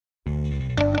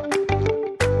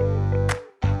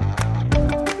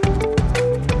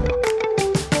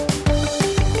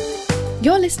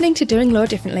listening to Doing Law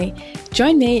Differently.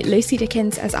 Join me, Lucy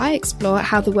Dickens, as I explore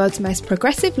how the world's most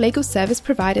progressive legal service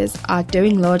providers are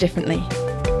doing law differently.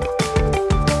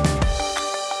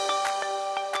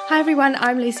 Hi everyone,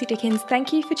 I'm Lucy Dickens.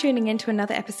 Thank you for tuning in to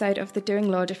another episode of the Doing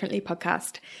Law Differently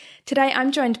podcast. Today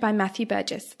I'm joined by Matthew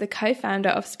Burgess, the co-founder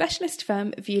of specialist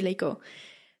firm View Legal.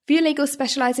 View Legal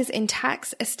specialises in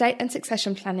tax, estate and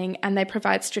succession planning, and they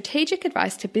provide strategic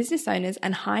advice to business owners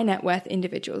and high net worth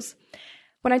individuals.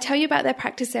 When I tell you about their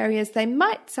practice areas, they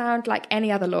might sound like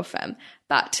any other law firm,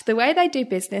 but the way they do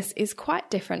business is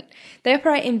quite different. They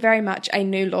operate in very much a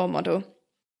new law model.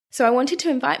 So I wanted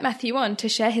to invite Matthew on to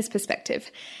share his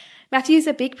perspective. Matthew's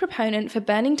a big proponent for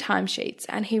burning timesheets,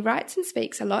 and he writes and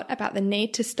speaks a lot about the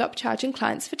need to stop charging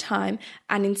clients for time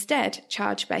and instead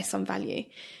charge based on value.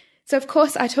 So of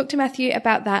course I talk to Matthew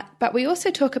about that, but we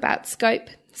also talk about scope,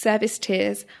 service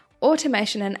tiers,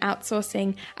 automation and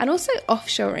outsourcing, and also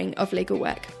offshoring of legal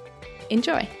work.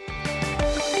 Enjoy.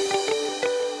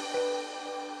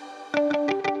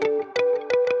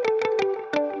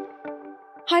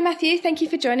 Hi Matthew, thank you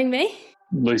for joining me.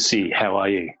 Lucy, how are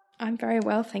you? I'm very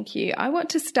well, thank you. I want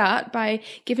to start by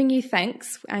giving you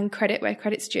thanks and credit where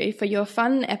credit's due for your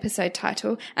fun episode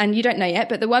title. And you don't know yet,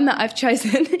 but the one that I've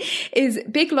chosen is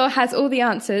Big Law Has All the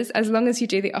Answers as Long as You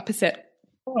Do the Opposite.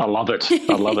 I love it.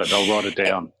 I love it. I'll write it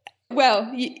down.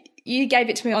 Well, you gave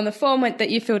it to me on the form that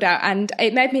you filled out, and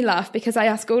it made me laugh because I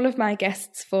ask all of my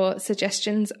guests for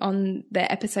suggestions on their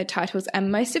episode titles,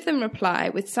 and most of them reply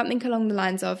with something along the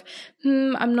lines of,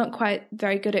 I'm not quite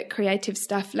very good at creative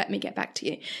stuff, let me get back to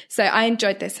you. So I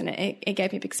enjoyed this, and it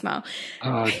gave me a big smile.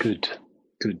 Oh, good.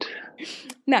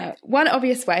 Now, one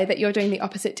obvious way that you're doing the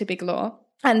opposite to Big Law,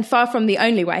 and far from the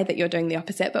only way that you're doing the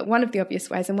opposite, but one of the obvious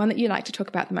ways and one that you like to talk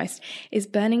about the most, is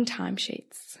burning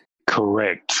timesheets.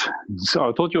 Correct. So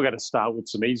I thought you were going to start with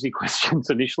some easy questions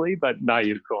initially, but no,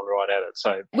 you've gone right at it.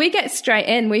 So we get straight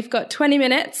in. We've got 20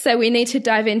 minutes, so we need to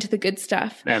dive into the good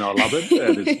stuff. And I love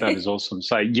it. That is awesome.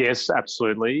 So yes,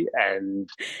 absolutely. And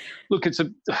look, I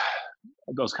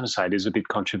was going to say it is a bit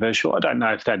controversial. I don't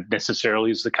know if that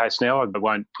necessarily is the case now. I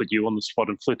won't put you on the spot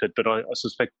and flip it, but I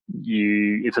suspect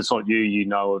if it's not you, you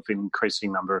know of an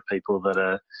increasing number of people that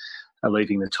are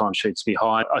leaving the timesheets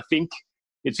behind. I think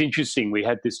it's interesting. We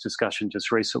had this discussion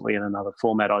just recently in another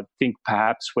format. I think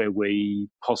perhaps where we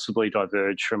possibly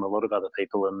diverge from a lot of other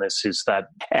people in this is that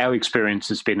our experience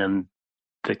has been in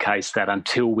the case that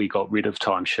until we got rid of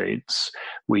timesheets,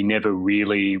 we never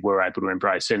really were able to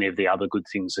embrace any of the other good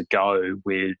things that go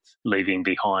with leaving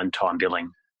behind time billing.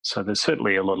 So there's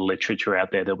certainly a lot of literature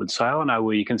out there that would say, oh, no,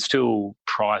 well, you can still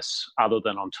price other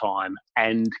than on time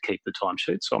and keep the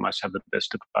timesheets, so almost have the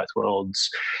best of both worlds.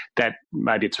 That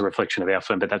maybe it's a reflection of our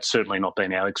firm, but that's certainly not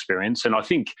been our experience. And I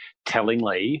think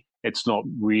tellingly, it's not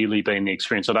really been the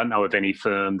experience. I don't know of any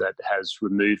firm that has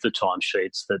removed the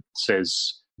timesheets that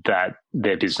says that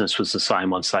their business was the same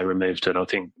once they removed it. I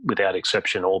think without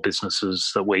exception, all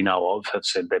businesses that we know of have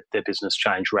said that their business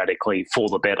changed radically for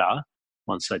the better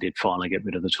once they did finally get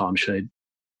rid of the timesheet.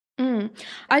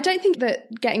 I don't think that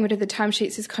getting rid of the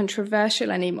timesheets is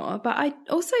controversial anymore, but I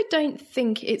also don't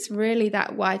think it's really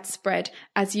that widespread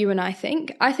as you and I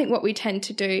think. I think what we tend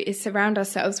to do is surround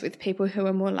ourselves with people who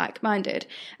are more like-minded.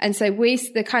 And so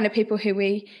the kind of people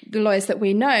the lawyers that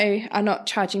we know are not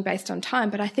charging based on time,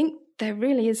 but I think there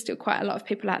really is still quite a lot of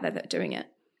people out there that are doing it.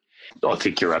 I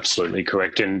think you're absolutely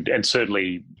correct. And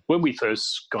certainly when we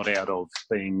first got out of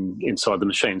being inside the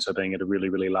machine, so being at a really,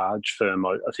 really large firm,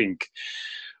 I think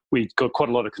we got quite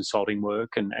a lot of consulting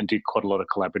work and did quite a lot of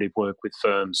collaborative work with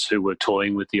firms who were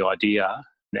toying with the idea.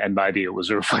 And maybe it was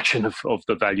a reflection of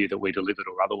the value that we delivered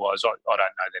or otherwise. I don't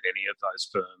know that any of those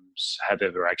firms have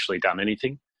ever actually done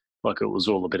anything. Like it was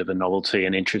all a bit of a novelty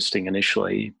and interesting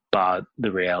initially, but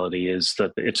the reality is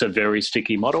that it's a very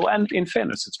sticky model. And in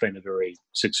fairness, it's been a very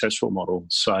successful model.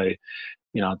 So,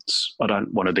 I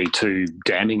don't want to be too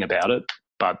damning about it,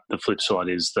 but the flip side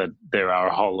is that there are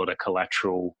a whole lot of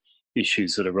collateral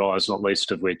issues that arise, not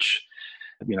least of which,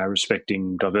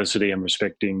 respecting diversity and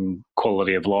respecting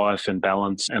quality of life and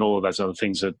balance and all of those other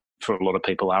things that for a lot of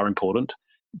people are important,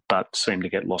 but seem to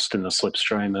get lost in the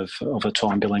slipstream of a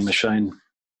time billing machine.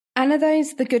 And are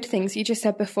those the good things? You just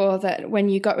said before that when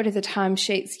you got rid of the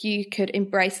timesheets, you could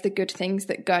embrace the good things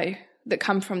that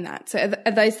come from that. So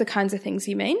are those the kinds of things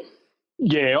you mean?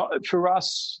 Yeah, for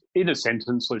us, in a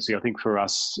sentence, Lucy, I think for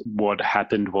us what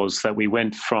happened was that we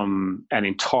went from an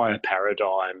entire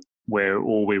paradigm where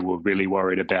all we were really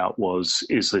worried about was,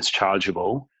 is this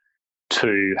chargeable,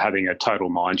 to having a total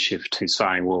mind shift to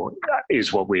saying, well,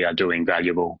 is what we are doing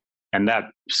valuable? And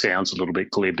that sounds a little bit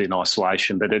glib in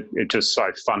isolation, but it just so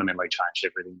fundamentally changed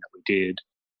everything that we did.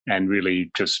 and really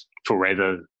just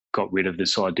forever got rid of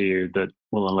this idea that,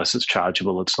 well, unless it's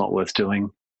chargeable, it's not worth doing.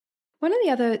 One of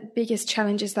the other biggest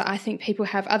challenges that I think people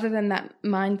have, other than that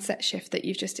mindset shift that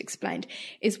you've just explained,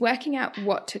 is working out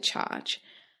what to charge.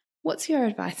 What's your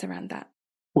advice around that?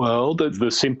 Well,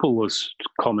 the simplest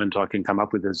comment I can come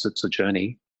up with is it's a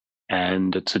journey,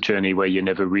 and it's a journey where you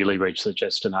never really reach the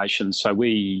destination. So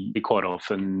we quite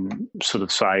often sort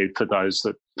of say for those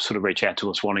that sort of reach out to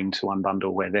us wanting to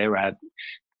unbundle where they're at,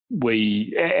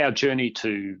 our journey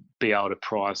to be able to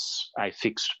price a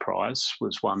fixed price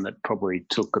was one that probably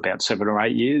took about 7 or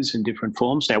 8 years in different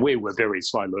forms. Now, we were very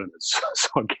slow learners, so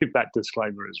I'll give that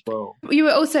disclaimer as well. You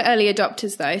were also early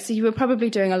adopters, though, so you were probably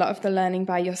doing a lot of the learning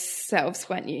by yourselves,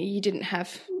 weren't you? You didn't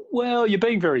have... Well, you're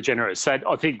being very generous. I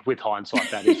think with hindsight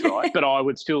that is right, but I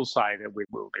would still say that we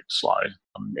were a bit slow,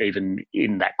 even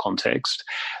in that context.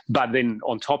 But then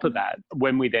on top of that,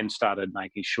 when we then started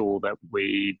making sure that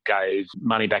we gave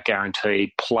money-back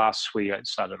guarantee, plus we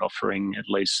started offering at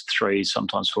least 3,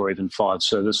 sometimes 4, even 5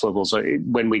 service levels,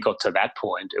 when we got to that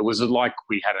point, it was like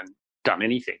we hadn't done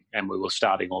anything and we were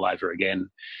starting all over again.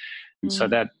 And so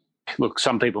that... Look,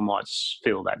 some people might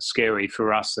feel that's scary.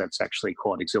 For us, that's actually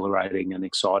quite exhilarating and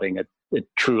exciting. It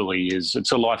truly is.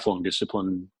 It's a lifelong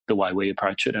discipline, the way we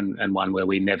approach it, and one where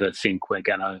we never think we're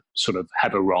going to sort of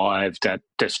have arrived at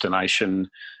destination,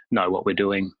 know what we're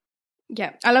doing.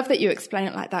 Yeah, I love that you explain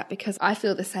it like that, because I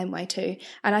feel the same way too.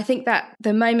 And I think that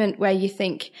the moment where you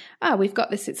think, we've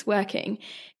got this, it's working,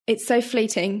 it's so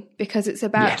fleeting, because it's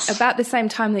about the same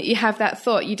time that you have that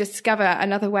thought, you discover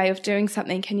another way of doing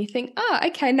something and you think,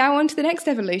 okay, now on to the next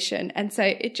evolution. And so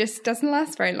it just doesn't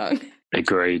last very long.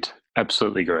 Agreed.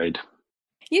 Absolutely agreed.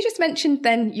 You just mentioned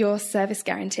then your service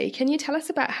guarantee. Can you tell us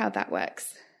about how that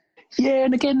works? Yeah,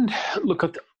 and again, look, I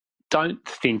don't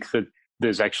think that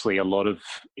there's actually a lot of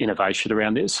innovation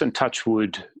around this. And touch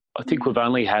wood, I think we've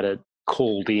only had it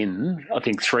called in, I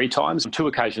think 3 times, on 2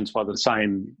 occasions by the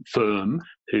same firm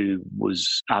who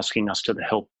was asking us to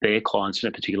help their clients in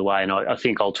a particular way. And I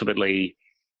think ultimately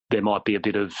there might be a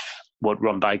bit of what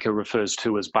Ron Baker refers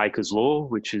to as Baker's Law,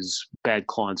 which is bad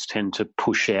clients tend to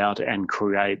push out and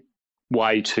create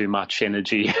way too much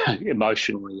energy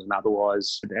emotionally and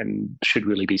otherwise, and should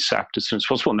really be sacked as soon as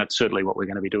possible. And that's certainly what we're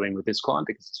going to be doing with this client,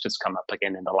 because it's just come up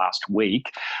again in the last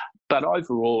week. But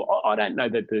overall, I don't know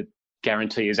that the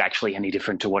guarantee is actually any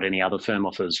different to what any other firm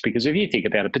offers, because if you think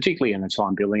about it, particularly in a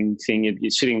time billing thing, you're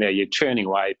sitting there, you're churning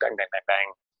away, bang, bang, bang,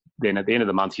 bang. Then at the end of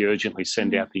the month, you urgently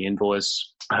send out the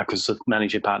invoice because the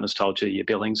managing partner's told you your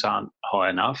billings aren't high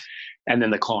enough. And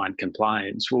then the client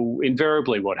complains. Well,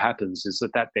 invariably what happens is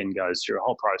that then goes through a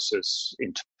whole process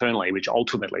internally, which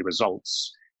ultimately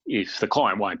results, if the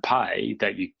client won't pay,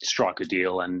 that you strike a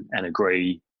deal and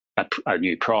agree a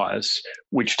new price,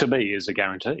 which to me is a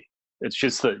guarantee. It's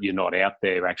just that you're not out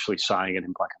there actually saying it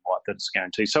in black and white that it's a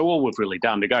guarantee. So all we've really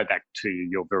done, to go back to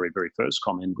your very, very first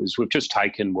comment, was we've just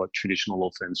taken what traditional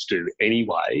law firms do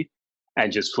anyway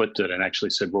and just flipped it and actually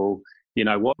said, well, you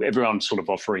know what, everyone's sort of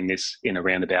offering this in a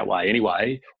roundabout way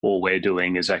anyway. All we're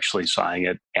doing is actually saying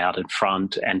it out in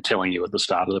front and telling you at the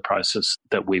start of the process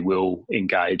that we will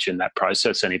engage in that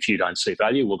process. And if you don't see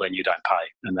value, well, then you don't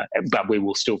pay. But we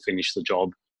will still finish the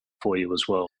job for you as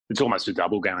well. It's almost a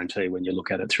double guarantee when you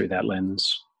look at it through that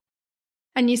lens.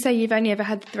 And you say you've only ever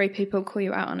had 3 people call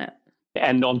you out on it?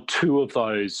 And on 2 of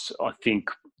those, I think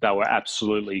they were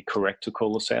absolutely correct to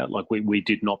call us out. Like we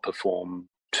did not perform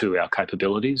to our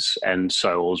capabilities, and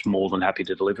so I was more than happy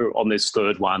to deliver. On this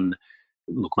 3rd one,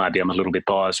 look, maybe I'm a little bit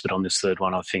biased, but on this 3rd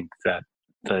one, I think that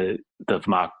they've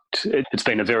marked, it's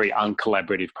been a very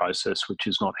uncollaborative process, which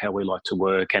is not how we like to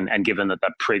work. And given that they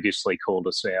previously called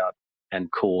us out and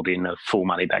called in a full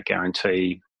money-back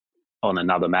guarantee on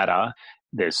another matter,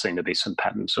 there seem to be some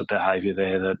patterns of behaviour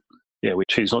there that, we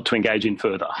choose not to engage in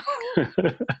further.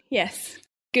 Yes.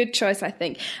 Good choice, I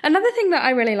think. Another thing that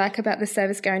I really like about the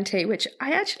service guarantee, which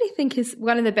I actually think is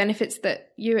one of the benefits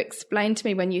that you explained to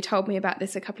me when you told me about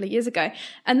this a couple of years ago,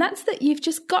 and that's that you've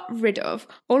just got rid of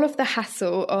all of the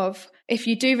hassle of, if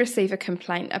you do receive a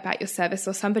complaint about your service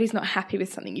or somebody's not happy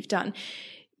with something you've done,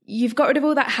 you've got rid of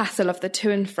all that hassle of the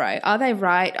to and fro. Are they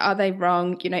right? Are they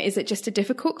wrong? Is it just a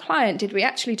difficult client? Did we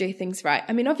actually do things right?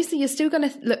 I mean, obviously, you're still going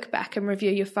to look back and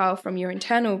review your file from your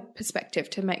internal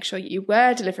perspective to make sure you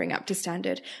were delivering up to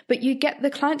standard. But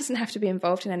the client doesn't have to be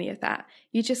involved in any of that.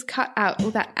 You just cut out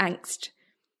all that angst.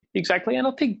 Exactly. And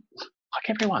I think, like,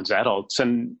 everyone's adults.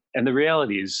 And the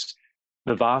reality is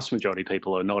the vast majority of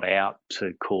people are not out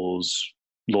to cause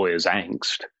lawyers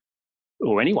angst,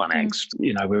 or anyone angst.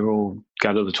 We all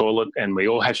go to the toilet and we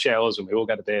all have showers and we all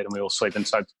go to bed and we all sleep. And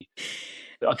so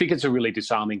I think it's a really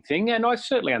disarming thing, and I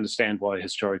certainly understand why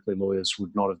historically lawyers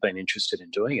would not have been interested in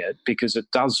doing it, because it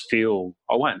does feel,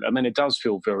 it does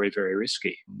feel very, very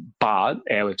risky. But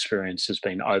our experience has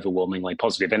been overwhelmingly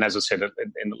positive. And as I said,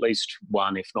 in at least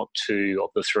one, if not two of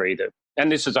the three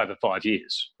and this is over 5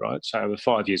 years, right? So over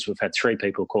 5 years, we've had 3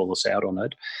 people call us out on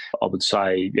it. I would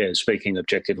say, speaking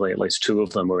objectively, at least 2 of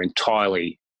them were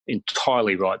entirely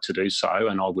right to do so,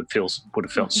 and I would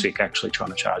have felt sick actually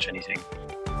trying to charge anything.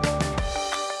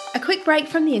 A quick break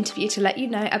from the interview to let you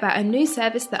know about a new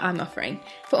service that I'm offering.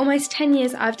 For almost 10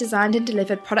 years, I've designed and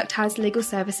delivered productised legal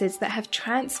services that have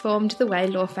transformed the way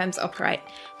law firms operate.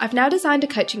 I've now designed a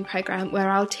coaching program where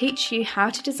I'll teach you how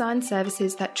to design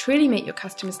services that truly meet your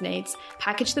customers' needs,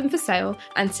 package them for sale,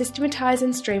 and systematise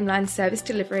and streamline service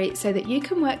delivery so that you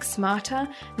can work smarter,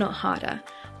 not harder.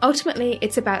 Ultimately,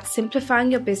 it's about simplifying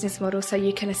your business model so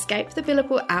you can escape the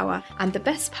billable hour and, the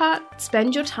best part,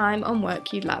 spend your time on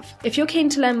work you love. If you're keen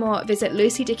to learn more, visit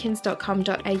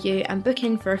lucydickens.com.au and book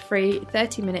in for a free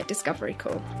 30-minute discovery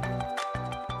call.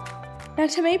 Now,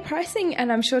 to me, pricing,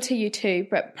 and I'm sure to you too,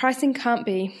 but pricing can't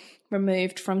be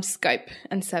removed from scope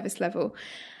and service level.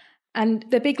 And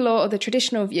the big law, or the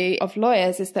traditional view of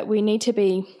lawyers, is that we need to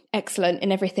be excellent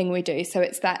in everything we do. So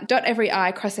it's that dot every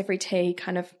I, cross every T,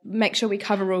 kind of make sure we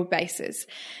cover all bases.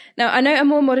 Now, I know a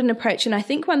more modern approach, and I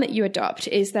think one that you adopt,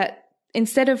 is that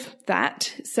instead of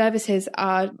that, services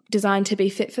are designed to be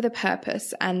fit for the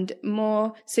purpose and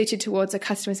more suited towards a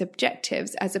customer's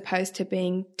objectives as opposed to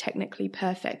being technically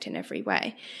perfect in every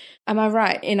way. Am I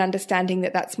right in understanding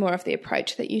that that's more of the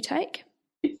approach that you take?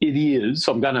 It is.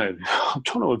 I'm trying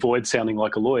to avoid sounding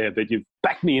like a lawyer, but you've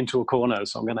backed me into a corner,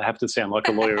 so I'm going to have to sound like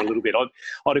a lawyer a little bit.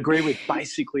 I'd agree with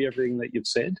basically everything that you've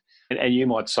said. And you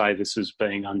might say this is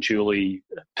being unduly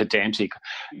pedantic.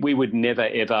 We would never,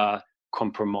 ever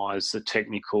compromise the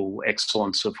technical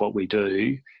excellence of what we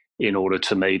do in order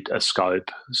to meet a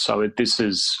scope. So this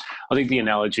is, I think the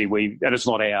analogy and it's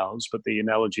not ours, but the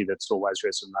analogy that's always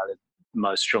resonated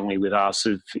most strongly with us,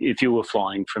 if you were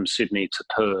flying from Sydney to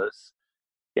Perth,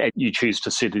 you choose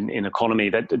to sit in economy,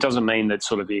 that it doesn't mean that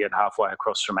sort of you get halfway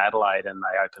across from Adelaide and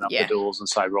they open up the doors and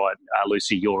say, right,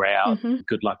 Lucy, you're out. Mm-hmm.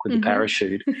 Good luck with the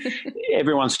parachute.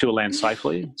 Everyone still lands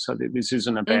safely. So this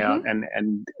isn't about,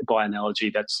 and by analogy,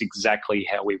 that's exactly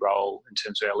how we roll in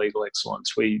terms of our legal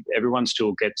excellence. Everyone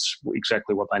still gets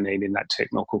exactly what they need in that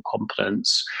technical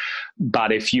competence.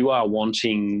 But if you are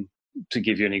wanting, to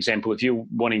give you an example, if you're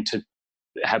wanting to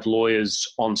have lawyers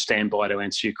on standby to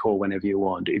answer your call whenever you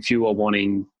want, if you are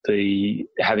wanting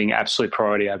having absolute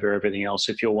priority over everything else,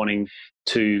 if you're wanting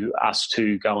us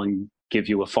to go and give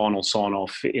you a final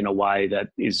sign-off in a way that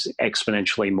is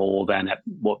exponentially more than at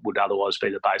what would otherwise be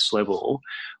the base level,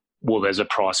 well, there's a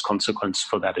price consequence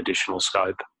for that additional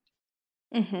scope.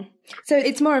 Mm-hmm. So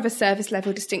it's more of a service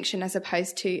level distinction as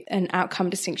opposed to an outcome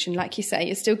distinction. Like you say,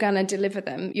 you're still going to deliver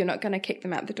them. You're not going to kick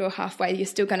them out the door halfway. You're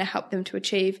still going to help them to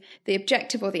achieve the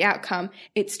objective or the outcome.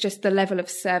 It's just the level of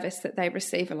service that they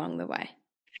receive along the way.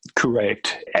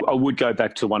 Correct. I would go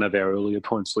back to one of our earlier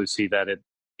points, Lucy, that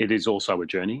it is also a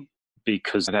journey,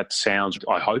 because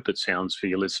I hope it sounds for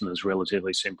your listeners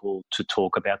relatively simple to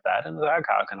talk about that. And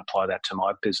okay, I can apply that to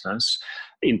my business.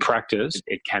 In practice,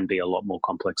 it can be a lot more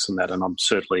complex than that. And I'm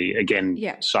certainly, again,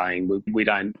 saying we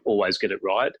don't always get it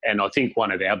right. And I think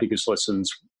one of our biggest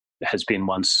lessons has been,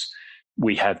 once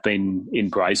we have been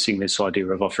embracing this idea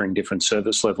of offering different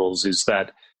service levels, is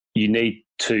that you need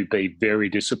to be very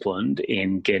disciplined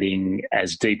in getting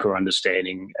as deeper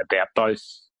understanding about both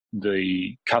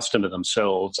the customer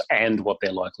themselves and what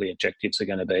their likely objectives are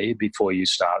going to be before you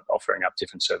start offering up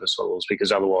different service levels, because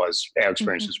otherwise our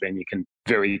experience has been you can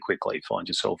very quickly find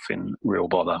yourself in real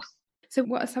bother. So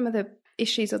what are some of the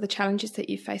issues or the challenges that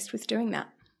you faced with doing that?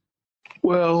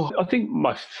 Well, I think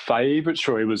my favourite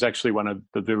story was actually one of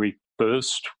the very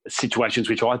first situations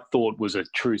which I thought was a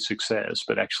true success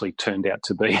but actually turned out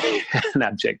to be an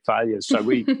abject failure. So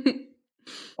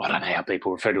I don't know how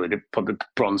people refer to it, probably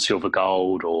bronze, silver,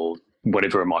 gold, or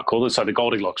whatever it might call it. So the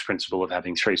Goldilocks principle of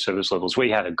having 3 service levels.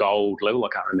 We had a gold level. I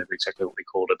can't remember exactly what we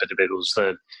called it, but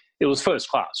it was first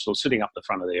class. It was sitting up the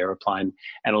front of the aeroplane,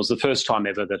 and it was the first time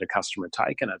ever that a customer had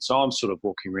taken it. So I'm sort of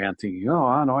walking around thinking, oh,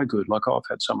 aren't I good? Like, I've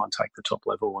had someone take the top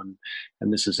level,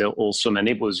 and this is awesome. And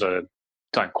it was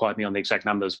don't quote me on the exact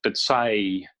numbers, but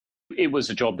say it was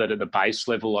a job that at the base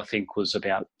level I think was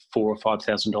about $4,000 or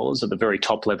 $5,000. At the very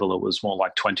top level, it was more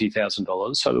like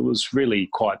 $20,000. So it was really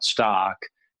quite stark,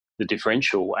 the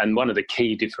differential. And one of the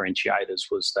key differentiators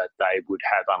was that they would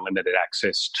have unlimited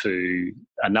access to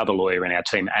another lawyer in our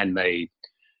team and me.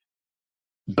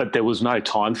 But there was no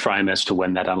time frame as to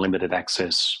when that unlimited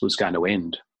access was going to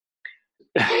end.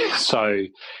 So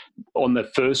on the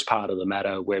first part of the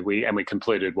matter where we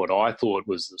completed what I thought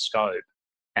was the scope,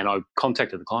 and I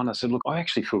contacted the client. I said, look, I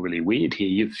actually feel really weird here.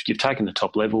 You've taken the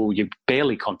top level. You've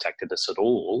barely contacted us at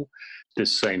all.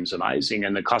 This seems amazing.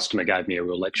 And the customer gave me a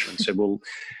real lecture and said, well,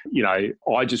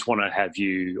 I just want to have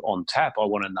you on tap. I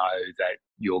want to know that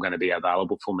you're going to be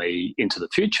available for me into the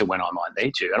future when I might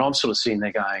need you. And I'm sort of sitting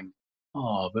there going,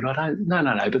 oh, but I don't,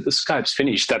 no, but the scope's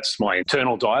finished. That's my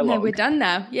internal dialogue. No, we're done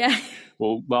now. Yeah.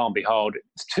 Well, lo and behold,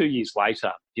 2 years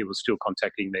later, he was still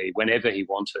contacting me whenever he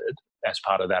wanted as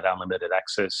part of that unlimited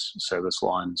access service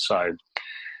line. So,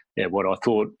 yeah, what I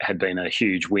thought had been a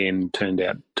huge win turned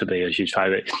out to be a huge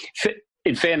favour.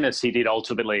 In fairness, he did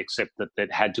ultimately accept that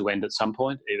that had to end at some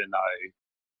point, even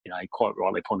though, he quite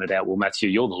rightly pointed out, well, Matthew,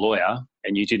 you're the lawyer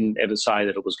and you didn't ever say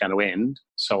that it was going to end,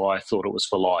 so I thought it was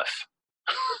for life.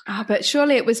 But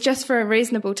surely it was just for a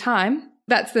reasonable time.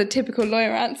 That's the typical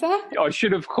lawyer answer. I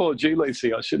should have called you,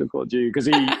 Lucy. I should have called you because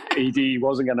he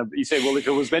wasn't going to. He said, well, if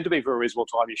it was meant to be for a reasonable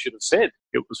time, you should have said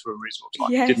it was for a reasonable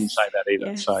time. Yes. He didn't say that either.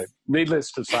 Yes. So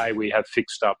needless to say, we have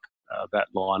fixed up that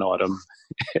line item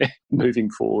moving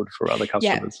forward for other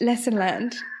customers. Yeah, lesson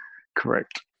learned.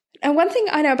 Correct. And one thing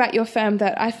I know about your firm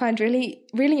that I find really,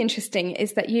 really interesting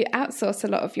is that you outsource a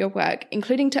lot of your work,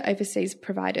 including to overseas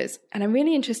providers. And I'm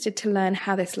really interested to learn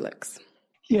how this looks.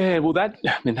 Yeah, well,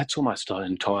 that's almost an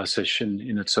entire session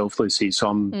in itself, Lucy. So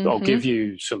I'll give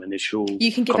you some initial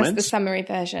You can give comments. us the summary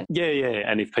version. Yeah.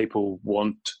 And if people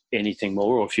want anything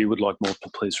more or if you would like more,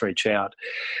 please reach out.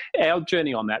 Our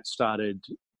journey on that started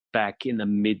back in the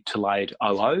mid to late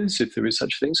 00s, if there is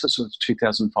such a thing. So it was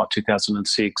 2005,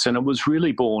 2006. And it was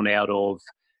really born out of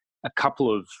a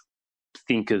couple of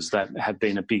thinkers that have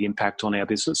been a big impact on our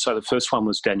business. So the first one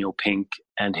was Daniel Pink,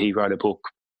 and he wrote a book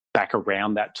back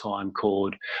around that time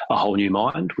called A Whole New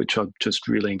Mind, which I just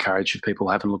really encourage if people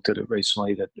haven't looked at it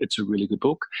recently, that it's a really good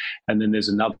book. And then there's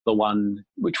another one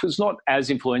which was not as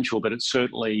influential, but it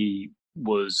certainly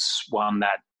was one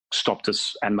that stopped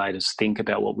us and made us think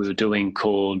about what we were doing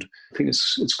called, I think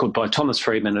it's called by Thomas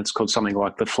Friedman, it's called something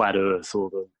like The Flat Earth or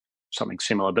something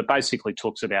similar, but basically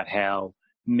talks about how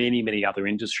many, many other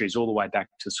industries all the way back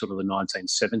to sort of the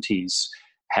 1970s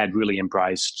had really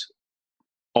embraced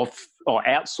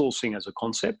outsourcing as a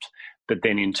concept, but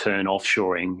then in turn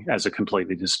offshoring as a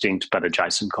completely distinct but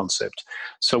adjacent concept.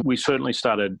 So we certainly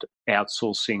started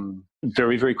outsourcing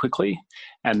very, very quickly.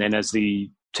 And then as the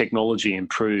technology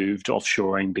improved,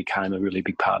 offshoring became a really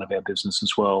big part of our business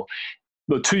as well.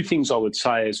 The two things I would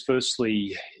say is,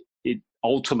 firstly,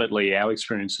 ultimately our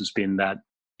experience has been that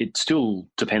it still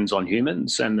depends on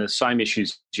humans, and the same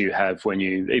issues you have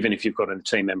even if you've got a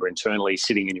team member internally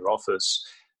sitting in your office,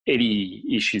 any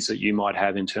issues that you might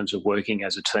have in terms of working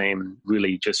as a team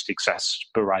really just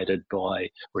exaggerated by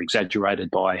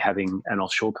having an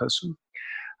offshore person.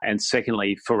 And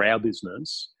secondly, for our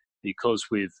business, because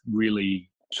we've really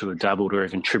sort of doubled or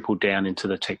even tripled down into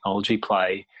the technology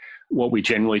play, what we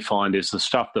generally find is the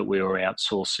stuff that we were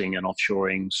outsourcing and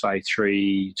offshoring, say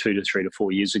 2 to 3 to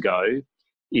 4 years ago,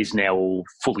 is now all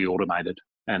fully automated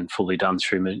and fully done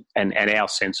through. And our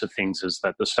sense of things is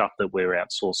that the stuff that we're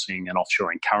outsourcing and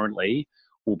offshoring currently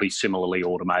will be similarly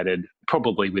automated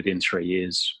probably within 3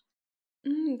 years.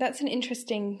 That's an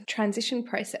interesting transition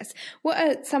process. What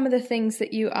are some of the things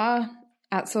that you are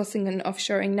outsourcing and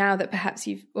offshoring now that perhaps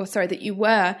that you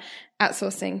were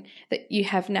outsourcing that you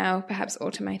have now perhaps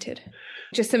automated?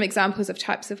 Just some examples of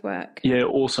types of work. Yeah,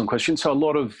 awesome question. So a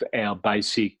lot of our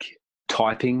basic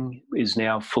typing is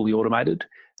now fully automated.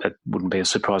 That wouldn't be a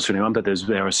surprise to anyone, but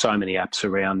there are so many apps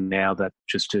around now that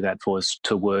just do that voice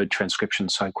to word transcription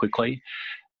so quickly.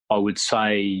 I would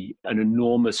say an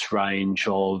enormous range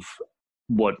of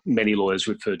what many lawyers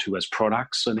refer to as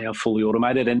products are now fully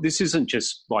automated. And this isn't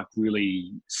just like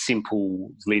really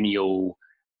simple lineal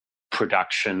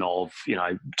production of,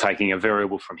 taking a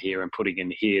variable from here and putting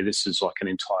in here. This is like an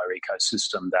entire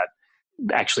ecosystem that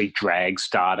actually drags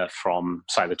data from,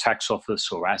 say, the tax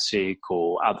office or ASIC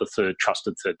or other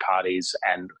trusted third parties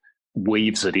and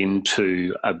weaves it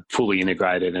into a fully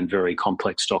integrated and very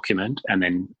complex document, and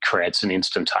then creates an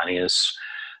instantaneous,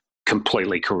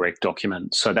 completely correct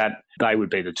document. So that they would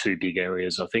be the two big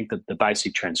areas. I think that the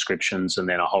basic transcriptions and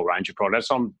then a whole range of products.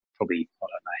 I'm probably, I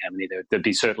don't know how many there'd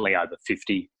be certainly over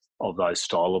 50 of those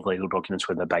style of legal documents,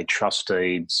 whether they be trust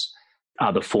deeds,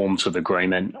 other forms of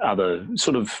agreement, other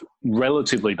sort of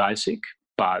relatively basic,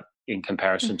 but in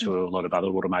comparison to a lot of other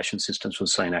automation systems, we're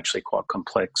seeing actually quite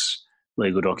complex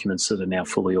legal documents that are now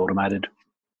fully automated.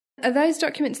 Are those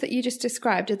documents that you just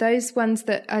described, are those ones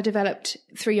that are developed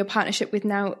through your partnership with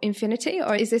Now Infinity,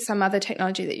 or is there some other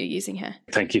technology that you're using here?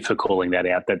 Thank you for calling that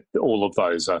out, that all of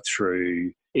those are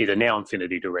through either Now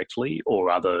Infinity directly or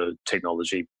other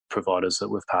technology providers that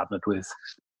we've partnered with.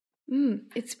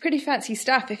 It's pretty fancy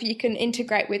stuff. If you can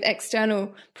integrate with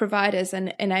external providers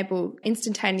and enable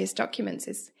instantaneous documents,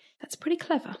 that's pretty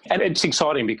clever. And it's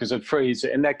exciting because it frees,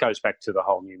 and that goes back to the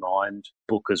Whole New Mind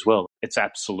book as well. It's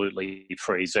absolutely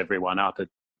frees everyone up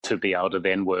to be able to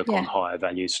then work on higher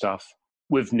value stuff.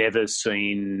 We've never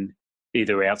seen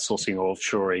either outsourcing or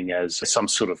offshoring as some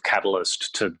sort of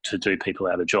catalyst to do people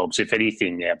out of jobs. If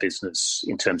anything, our business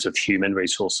in terms of human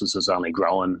resources has only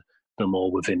grown the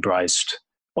more we've embraced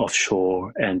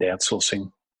offshore and outsourcing.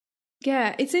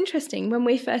 Yeah, it's interesting. When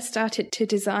we first started to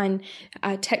design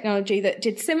technology that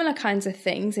did similar kinds of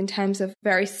things in terms of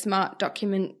very smart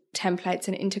document templates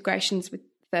and integrations with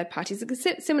third parties,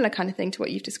 a similar kind of thing to what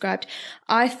you've described,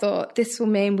 I thought this will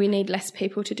mean we need less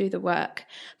people to do the work.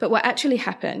 But what actually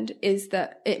happened is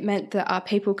that it meant that our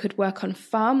people could work on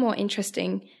far more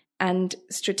interesting and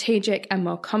strategic and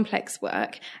more complex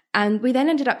work. And we then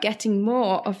ended up getting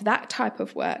more of that type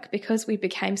of work because we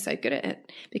became so good at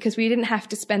it, because we didn't have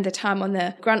to spend the time on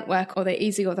the grunt work or the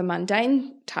easy or the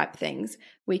mundane type things.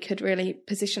 We could really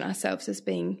position ourselves as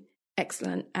being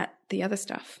excellent at the other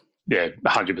stuff. Yeah,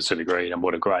 100% agreed. And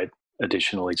what a great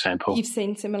additional example. You've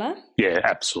seen similar? Yeah,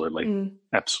 absolutely.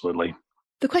 Absolutely.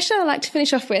 The question I'd like to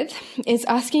finish off with is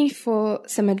asking for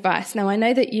some advice. Now, I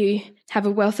know that you have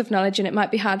a wealth of knowledge and it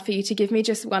might be hard for you to give me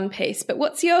just one piece, but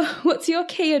what's your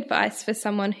key advice for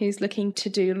someone who's looking to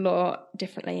do law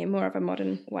differently in more of a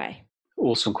modern way?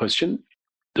 Awesome question.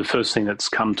 The first thing that's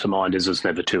come to mind is it's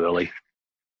never too early.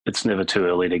 It's never too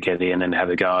early to get in and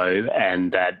have a go,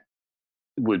 and that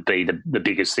would be the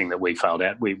biggest thing that we failed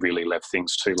at. We really left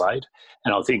things too late.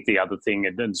 And I think the other thing,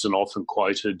 and it's an often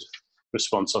quoted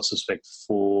response, I suspect,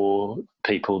 for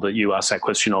people that you ask that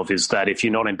question of, is that if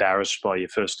you're not embarrassed by your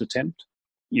first attempt,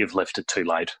 you've left it too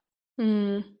late.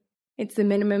 It's the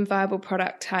minimum viable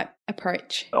product type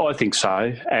approach. Oh, I think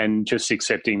so. And just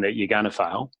accepting that you're going to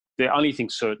fail. The only thing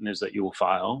certain is that you will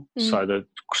fail. So the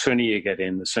sooner you get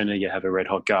in, the sooner you have a red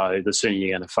hot go, the sooner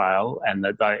you're going to fail. And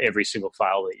that every single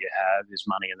fail that you have is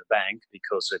money in the bank,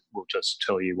 because it will just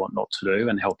tell you what not to do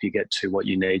and help you get to what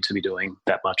you need to be doing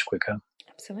that much quicker.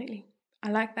 Absolutely. I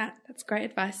like that. That's great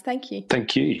advice. Thank you.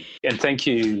 Thank you. And thank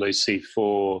you, Lucy,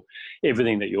 for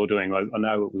everything that you're doing. I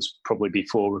know it was probably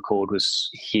before record was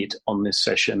hit on this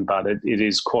session, but it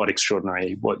is quite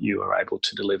extraordinary what you are able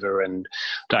to deliver, and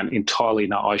don't entirely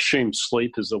know. I assume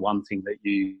sleep is the one thing that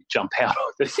you jump out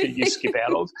of, that you skip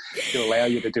out of, to allow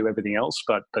you to do everything else.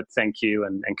 But thank you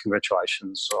and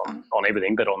congratulations on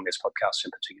everything, but on this podcast in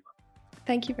particular.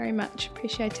 Thank you very much.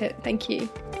 Appreciate it. Thank you.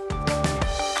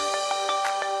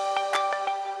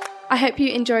 I hope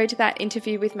you enjoyed that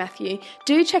interview with Matthew.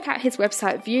 Do check out his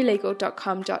website,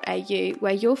 viewlegal.com.au,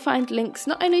 where you'll find links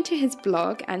not only to his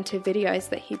blog and to videos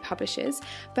that he publishes,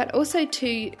 but also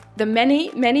to the many,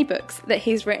 many books that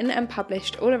he's written and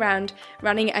published all around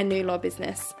running a new law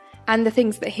business and the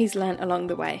things that he's learnt along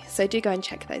the way. So do go and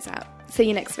check those out. See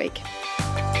you next week.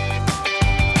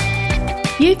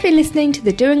 You've been listening to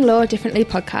the Doing Law Differently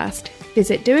podcast.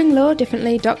 Visit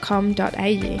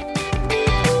doinglawdifferently.com.au.